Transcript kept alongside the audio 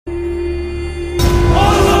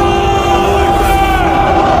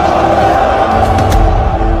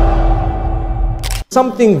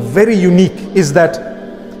Something very unique is that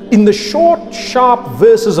in the short, sharp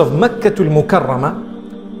verses of Makkatul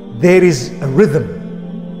Mukarramah, there is a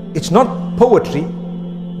rhythm. It's not poetry,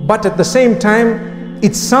 but at the same time,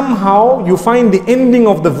 it's somehow, you find the ending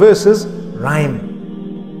of the verses rhyme.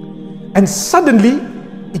 And suddenly,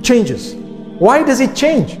 it changes. Why does it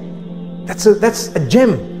change? That's a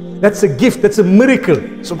gem. That's a gift. That's a miracle.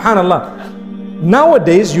 Subhanallah.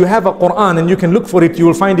 Nowadays, you have a Qur'an, and you can look for it. You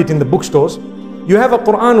will find it in the bookstores. You have a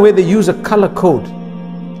Qur'an where they use a color code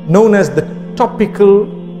known as the topical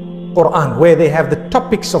Qur'an, where they have the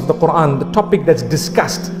topics of the Qur'an, the topic that's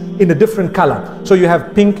discussed in a different color. So you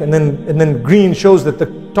have pink, and then green shows that the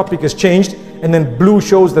topic has changed, and then blue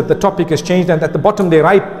shows that the topic has changed, and at the bottom they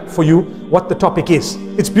write for you what the topic is.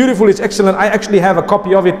 It's beautiful, it's excellent. I actually have a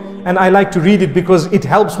copy of it, and I like to read it because it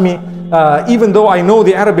helps me, even though I know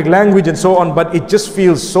the Arabic language and so on, but it just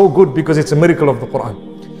feels so good because it's a miracle of the Qur'an.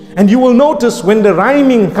 And you will notice when the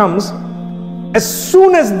rhyming comes, as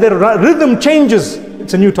soon as the rhythm changes,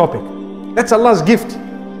 it's a new topic. That's Allah's gift.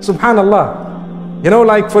 Subhanallah. You know,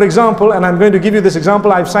 like for example, and I'm going to give you this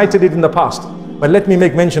example, I've cited it in the past, but let me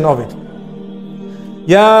make mention of it.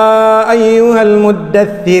 Ya ayyuhal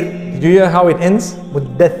muddathir. Did you hear how it ends?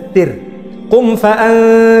 Muddathir. Qum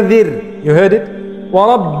fa'anzir. You heard it?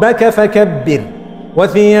 Wa rabbaka fakabbir. Wa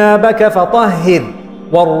thiyabaka fatahhir.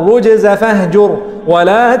 وَالرُّجْزَ فَهْجُرْ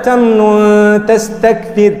وَلَا تَمْنُنْ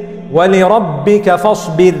تَسْتَكْثِرْ وَلِرَبِّكَ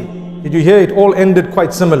فَاصْبِرْ. Did you hear it all ended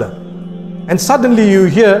quite similar? And suddenly you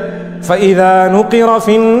hear فَإِذَا نُقِرَ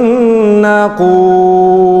فِي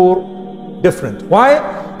النَّاقُورِ. Different. Why?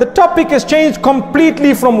 The topic has changed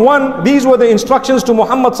completely from one. These were the instructions to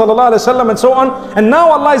Muhammad sallallahu alaihi wasallam and so on. And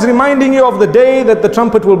now Allah is reminding you of the day that the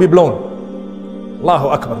trumpet will be blown. Allahu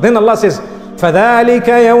Akbar. Then Allah says, فذلك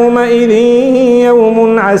يومئذ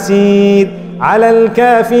يوم عسير على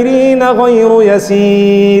الكافرين غير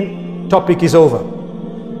يسير. Topic is over.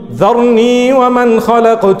 ذرني ومن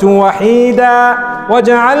خلقت وحيدا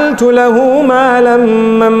وجعلت له مالا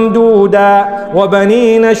ممدودا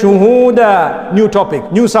وبنين شهودا. New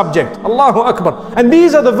topic, new subject. Allahu Akbar. And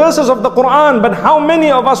these are the verses of the Qur'an, but how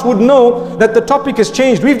many of us would know that the topic has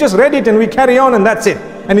changed? We've just read it and we carry on and that's it.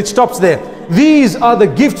 And it stops there. These are the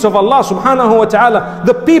gifts of Allah subhanahu wa ta'ala.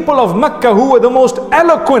 The people of Mecca who were the most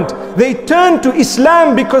eloquent, they turned to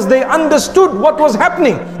Islam because they understood what was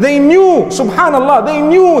happening. They knew, subhanallah, they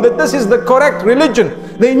knew that this is the correct religion.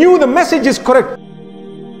 They knew the message is correct.